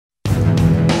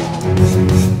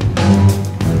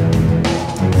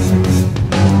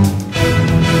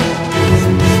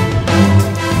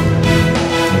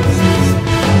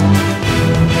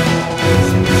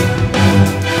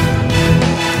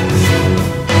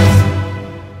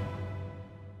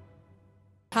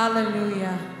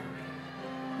Hallelujah.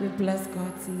 We bless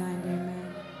God tonight,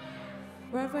 amen.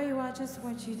 Wherever you are, I just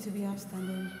want you to be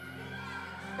upstanding.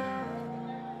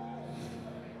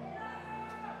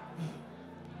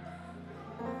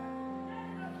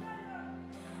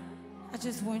 I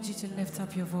just want you to lift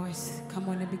up your voice. Come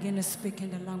on and begin to speak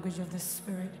in the language of the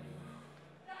Spirit.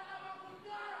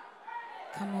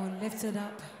 Come on, lift it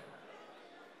up.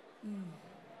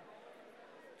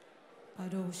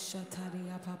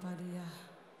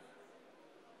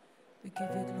 We give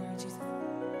you glory, Jesus.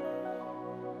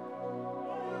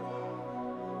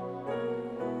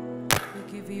 We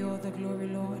give you all the glory,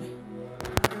 Lord.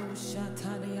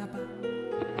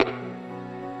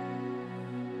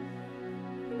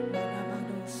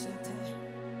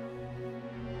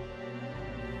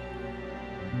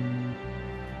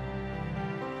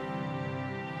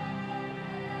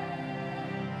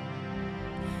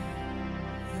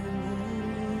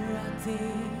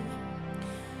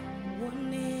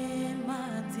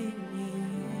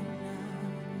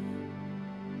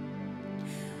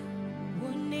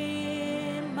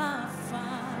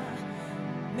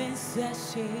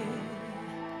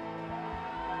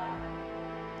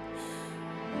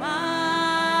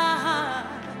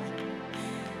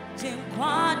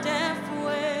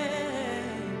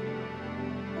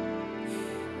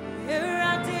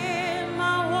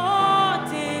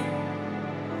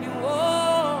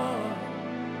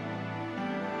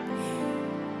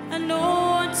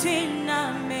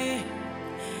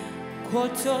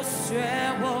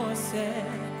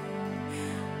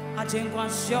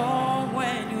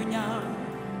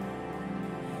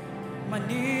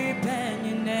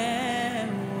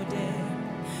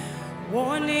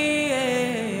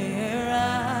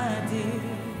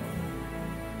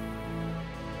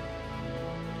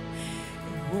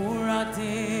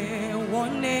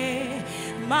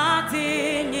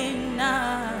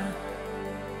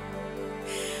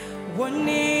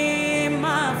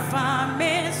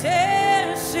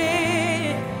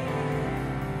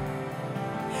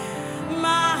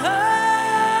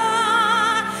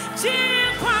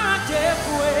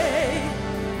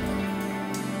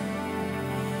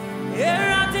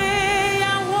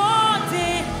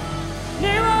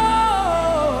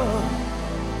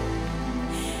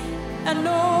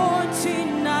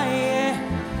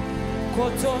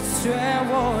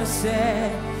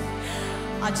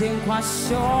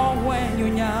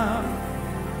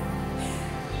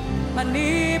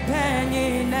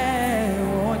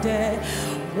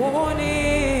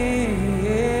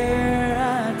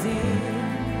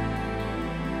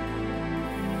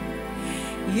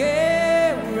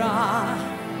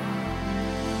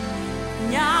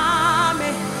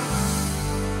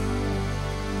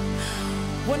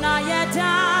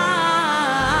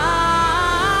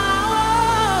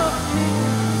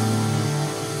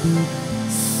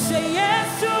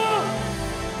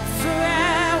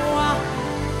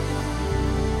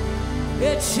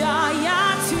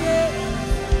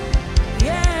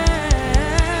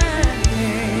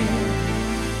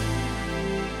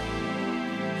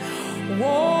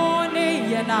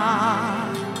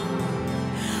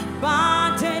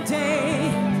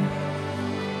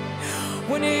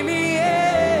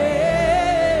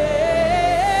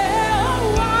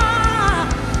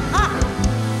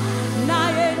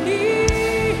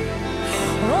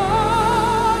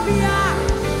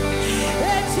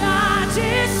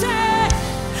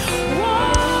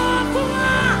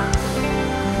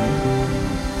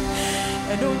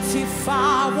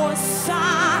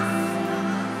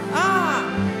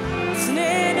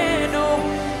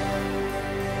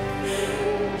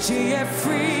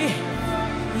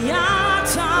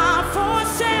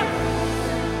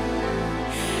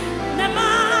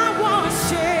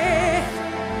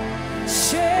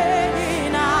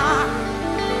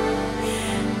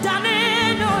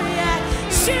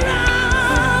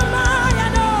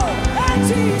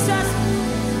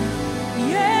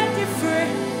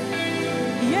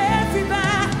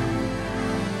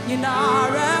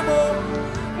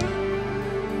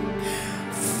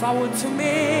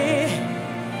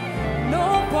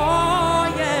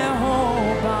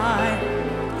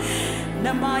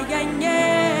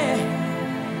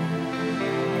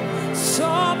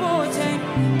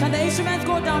 Can the instruments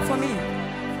go down for me?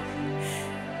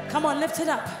 Come on, lift it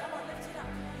up.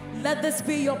 Let this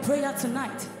be your prayer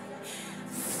tonight.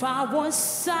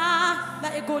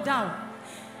 Let it go down.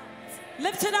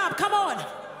 Lift it up, come on.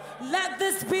 Let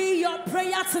this be your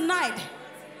prayer tonight.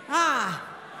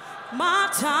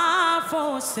 Mata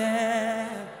for se.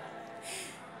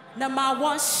 Nama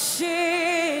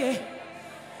washi.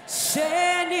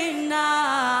 Shenina.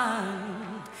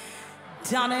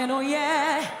 Daneno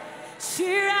ye.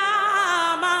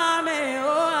 Shira mame,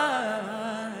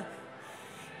 oh,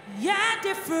 yeah,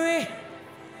 the free,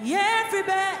 yeah, free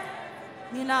bed,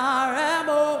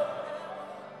 Ninaremo,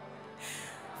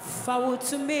 forward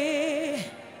to me,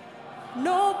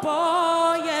 no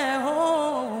boy, yeah,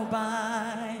 home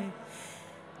by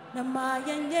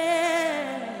Namayan,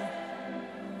 yeah.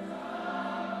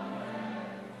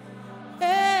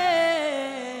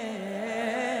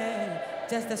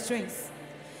 Just the strings.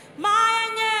 My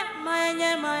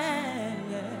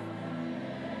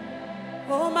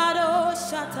oh, Mado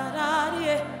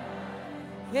Shatarari,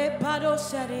 Epado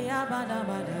Sharia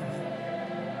Badabada.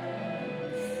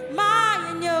 My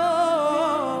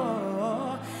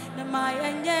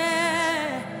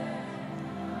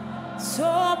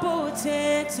so put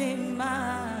it in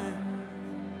mind.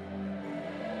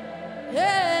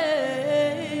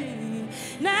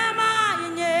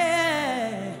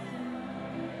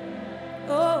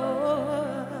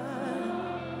 Oh,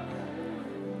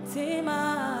 Tima,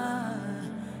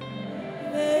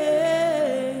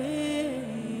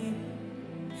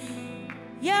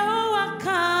 Yehovah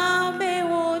come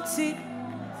won't it?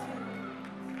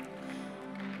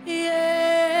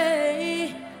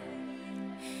 Yeah,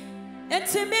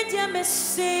 it's a medium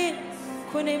machine.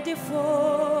 Couldn't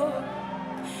default.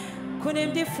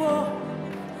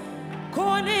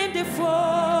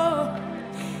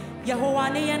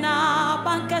 Yahuwani na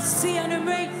bankasi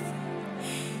anumri.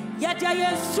 Yada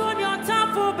yesu ni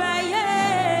otamfo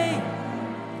beye.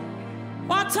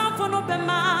 Otamfo no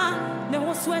bema ne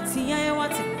ho sweti yan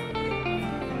wate.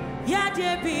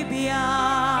 Yada bibia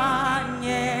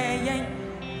nye.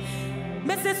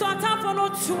 Mese so otamfo no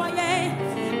tuwa ye.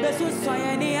 Besu so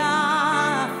ye ni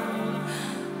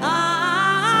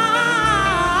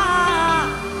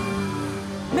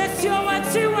Monsieur,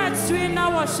 what you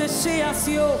now wash a she as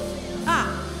you.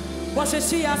 Wash a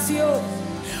she as you.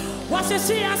 Wash a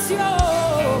she as you.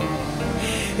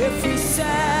 If we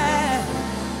say,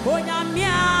 oh,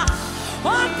 Yamia,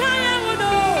 oh,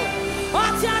 Kayamuno,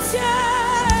 what you say?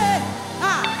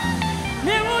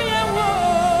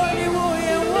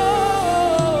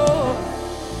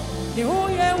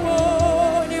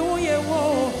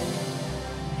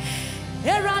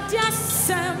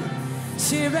 Eradiasem,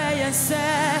 Shiraya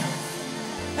say.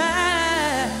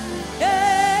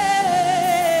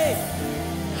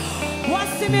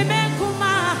 What's in me,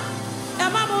 Kuma?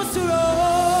 Am I Musuro?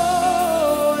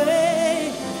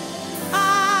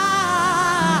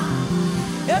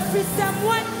 If it's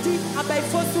someone deep, I buy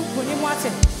for soup when you watch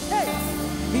it.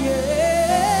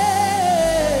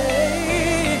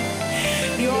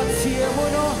 You're tear,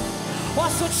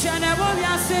 what's so channel?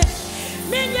 I say,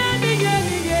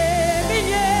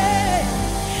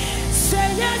 say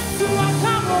yes to a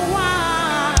come on.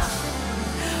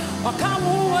 Or come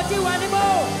on, what you want to go?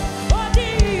 What do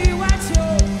you want you?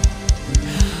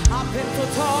 I've been to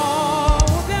talk,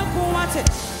 we've been what it.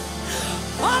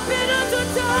 I've been to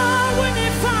talk when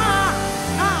you find.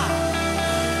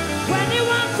 When you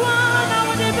want one, I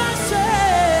want to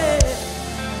say.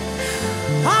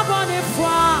 I want it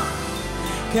for.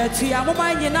 Get you, I'm a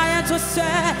man, and I am to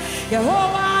say,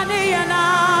 Yehovah, and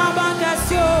I'm a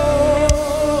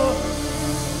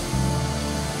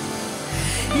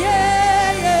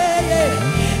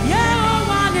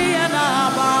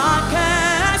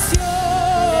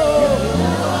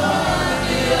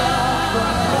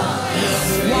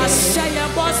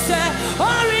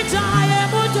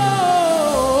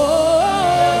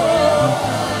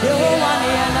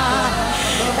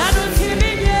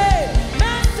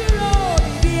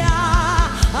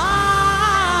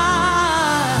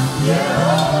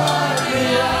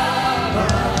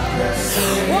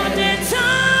What the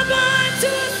time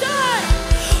to start?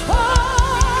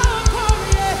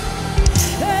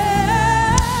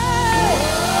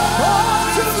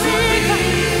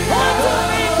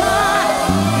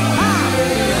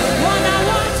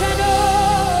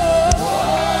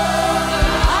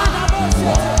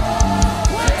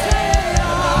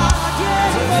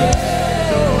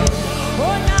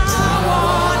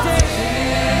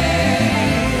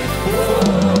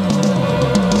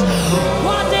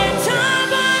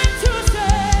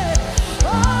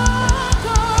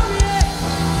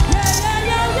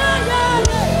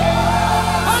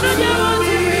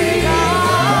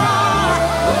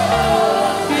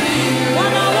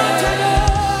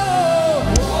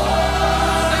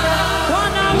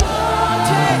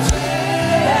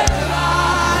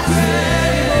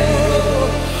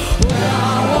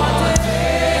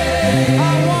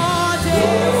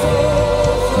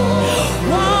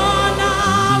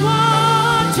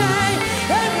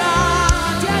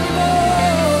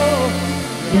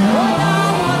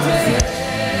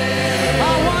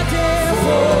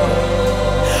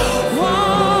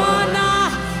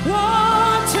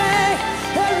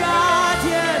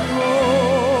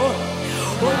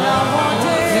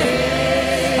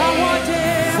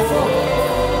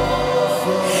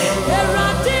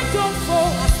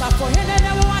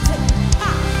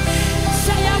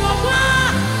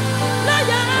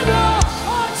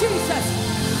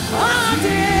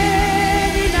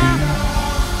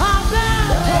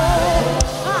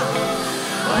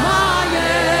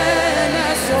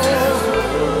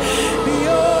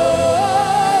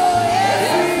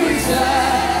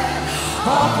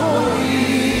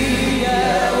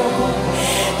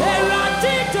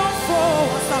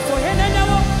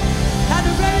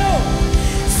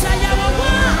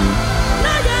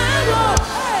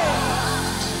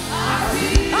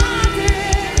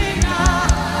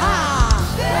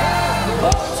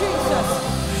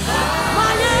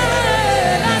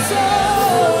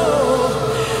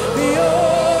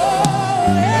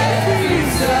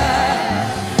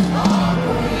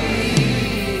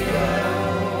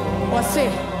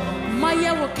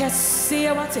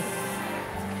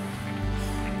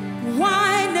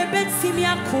 Why never see me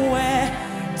a coe?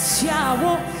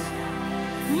 Tiawo,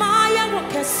 Maya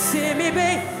woke see me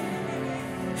be.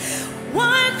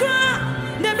 Why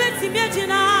cry? Never see me a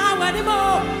jina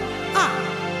anymore. Ah,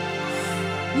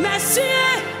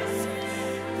 Messiah,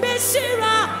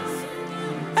 Messiah,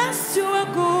 as you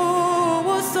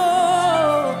go so.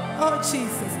 Oh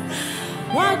Jesus,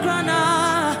 why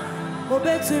grana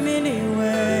obey to me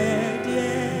anywhere?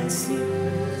 Yes.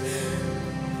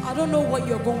 I don't know what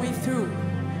you're going through.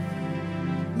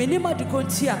 Minima de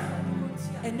Contia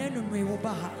and then we will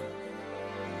baha.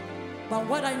 But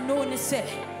what I know is say,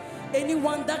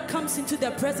 anyone that comes into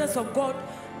the presence of God,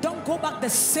 don't go back the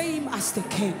same as they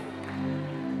came.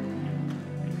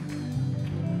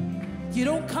 You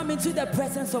don't come into the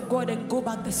presence of God and go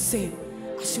back the same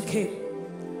as you came.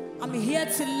 I'm here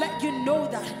to let you know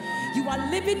that you are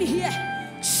living here,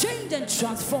 changed and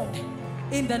transformed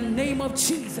in the name of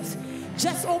Jesus.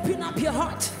 Just open up your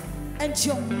heart and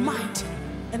your mind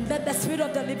and let the Spirit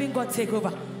of the living God take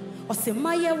over.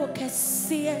 Osemaya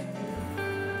wokesie.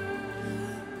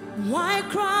 Why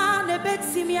cry ne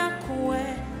beti mi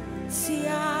akwe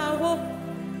tiawo.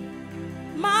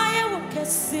 Maya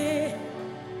wokesie.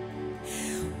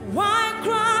 Why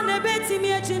cry ne beti mi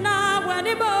ejina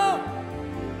wanibo.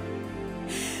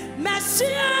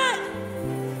 Messiah,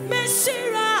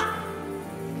 Messiah,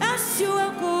 as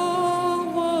you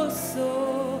go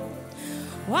so.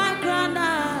 Why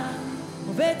grana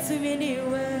obeti mi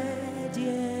niwe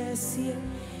diesi.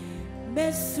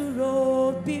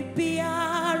 Mesuro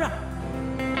bibiara,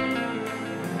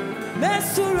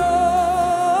 Mesuro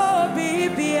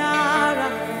bibiara,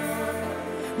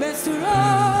 Mesuro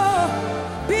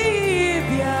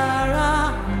bibiara.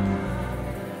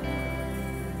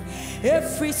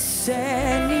 Every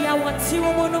seni awati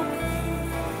wono,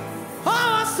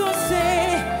 oh so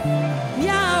say,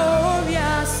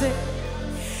 ya se,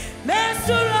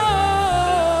 Mesuro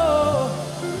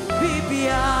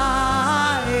bibiara.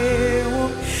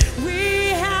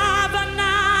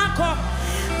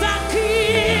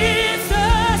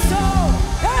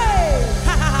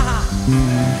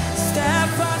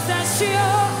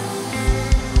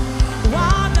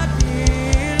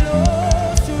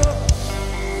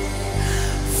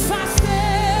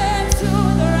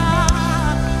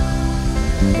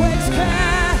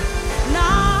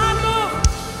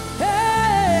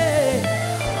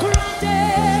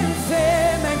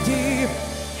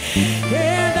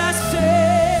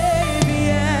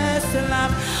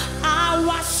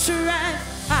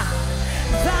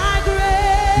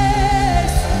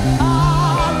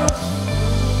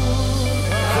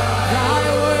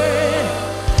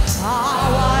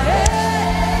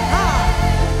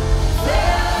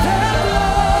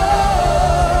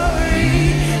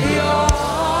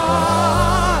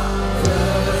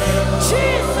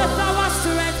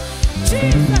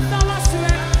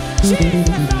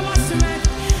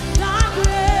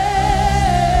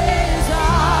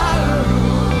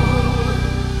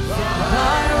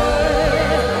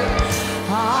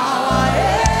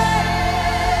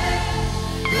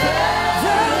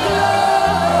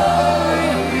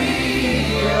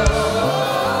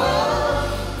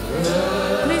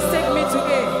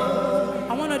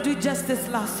 This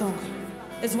last song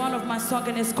is one of my songs,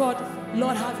 and it's called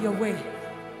Lord Have Your Way.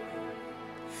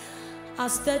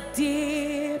 As the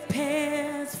deep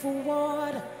pants for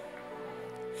water,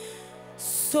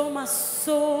 so my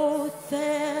soul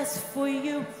thirsts for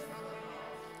you.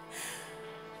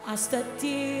 As the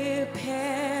deep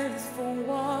pants for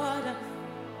water,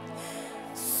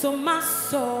 so my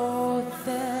soul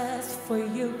thirsts for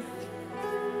you.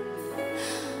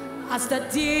 As the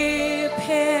deep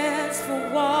pants for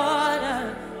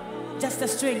water, just the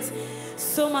strings,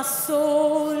 so my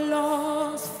soul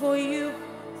longs for you.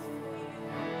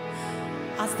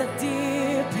 As the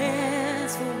deep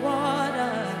pants for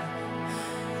water,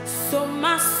 So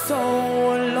my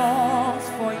soul longs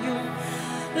for you.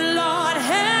 Lord,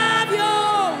 have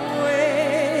your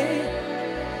way.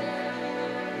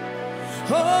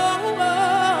 Oh,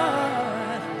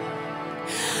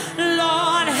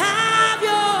 Lord, have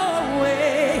your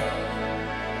way.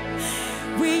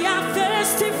 We are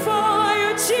thirsty for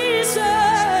you,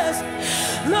 Jesus.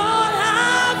 Lord,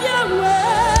 have your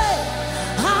way.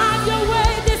 Have your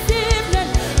way this evening.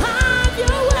 Have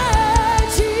your way,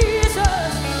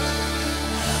 Jesus.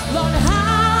 Lord,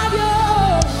 have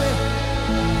your way.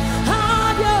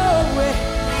 Have your way.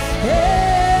 Hey.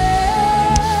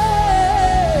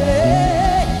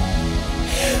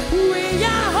 We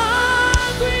are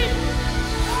hungry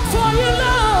for you,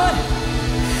 Lord.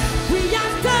 We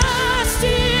are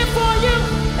thirsty for you,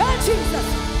 oh Jesus.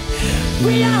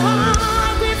 We are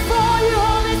hungry for you,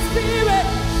 Holy Spirit.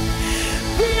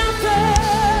 We are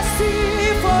thirsty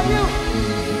for you.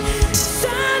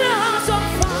 Set us on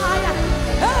fire.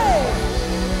 Hey!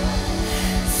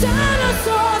 Set us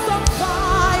on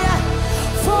fire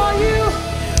for you.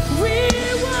 We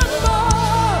want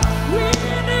more. We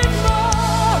need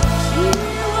more. We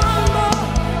want more.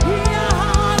 We are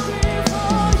hungry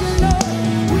for you, Lord.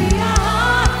 We are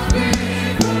hungry.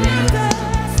 We are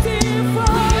thirsty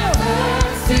for you.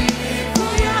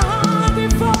 We are hungry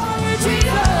for you,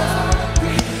 Jesus.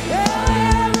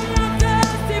 Yeah, we are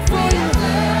thirsty for you.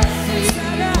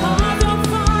 Set our hearts on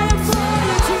fire for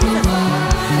you, Jesus.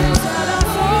 Set our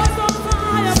souls on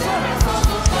fire for you.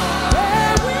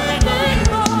 Yeah, we need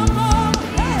more, more.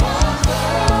 Hey.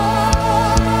 More.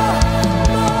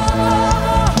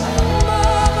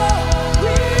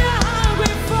 We are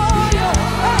hungry for you.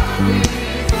 Hey.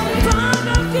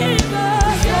 Father, give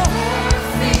us more.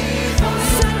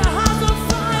 Set our hearts on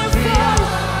fire for you.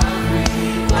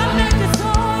 And make us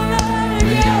all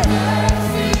again.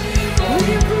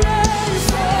 We pray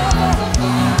for more.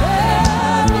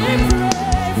 Yeah, we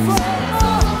pray for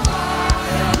more.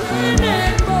 We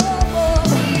need more.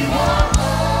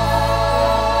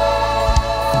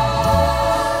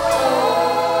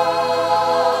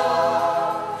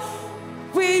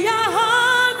 We are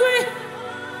hungry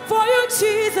for you,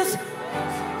 Jesus.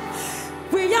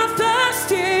 We are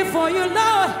thirsty for you,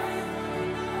 Lord.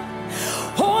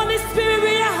 Holy Spirit,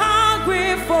 we are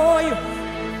hungry for you.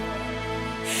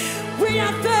 We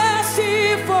are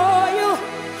thirsty for you.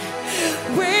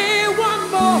 We want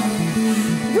more.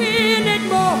 We need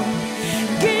more.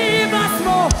 Give us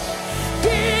more.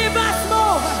 Give us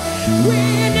more. We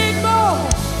need more.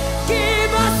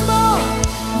 Give us more.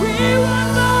 We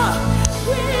want more.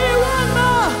 We want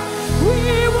more.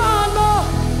 We want more.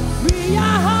 We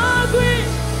are hungry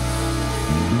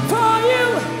for you.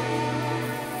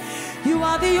 You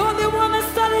are the only one that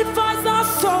satisfies our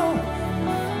soul.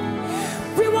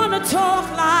 We want to talk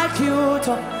like you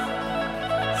talk.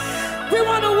 We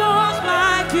want to walk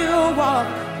like you walk.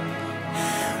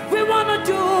 We want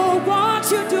to do what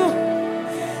you do.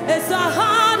 It's a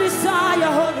heart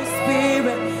desire, Holy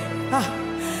Spirit.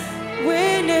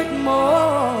 We need more.